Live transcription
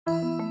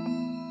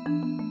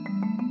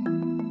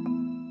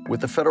With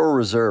the Federal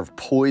Reserve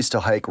poised to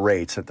hike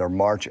rates at their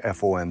March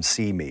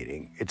FOMC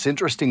meeting, it's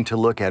interesting to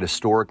look at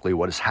historically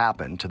what has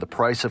happened to the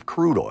price of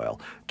crude oil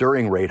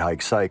during rate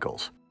hike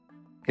cycles.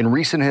 In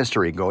recent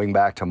history, going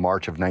back to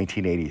March of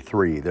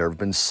 1983, there have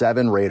been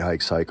 7 rate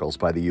hike cycles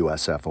by the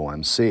U.S.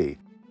 FOMC.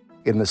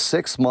 In the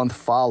 6-month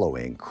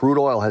following, crude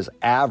oil has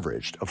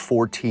averaged a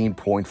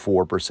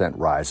 14.4%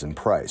 rise in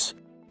price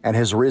and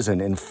has risen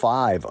in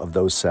 5 of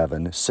those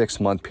 7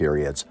 6-month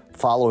periods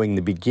following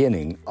the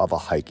beginning of a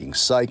hiking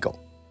cycle.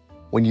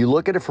 When you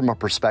look at it from a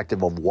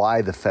perspective of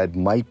why the Fed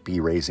might be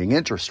raising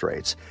interest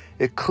rates,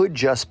 it could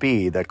just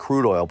be that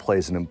crude oil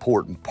plays an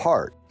important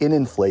part in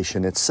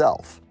inflation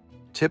itself.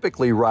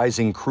 Typically,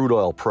 rising crude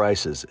oil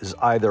prices is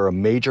either a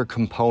major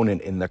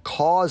component in the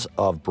cause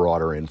of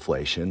broader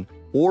inflation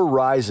or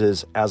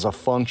rises as a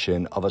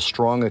function of a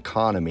strong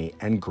economy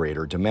and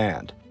greater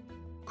demand.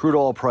 Crude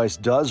oil price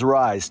does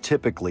rise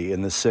typically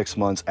in the 6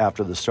 months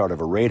after the start of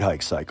a rate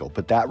hike cycle,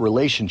 but that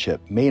relationship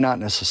may not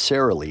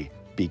necessarily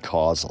be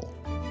causal.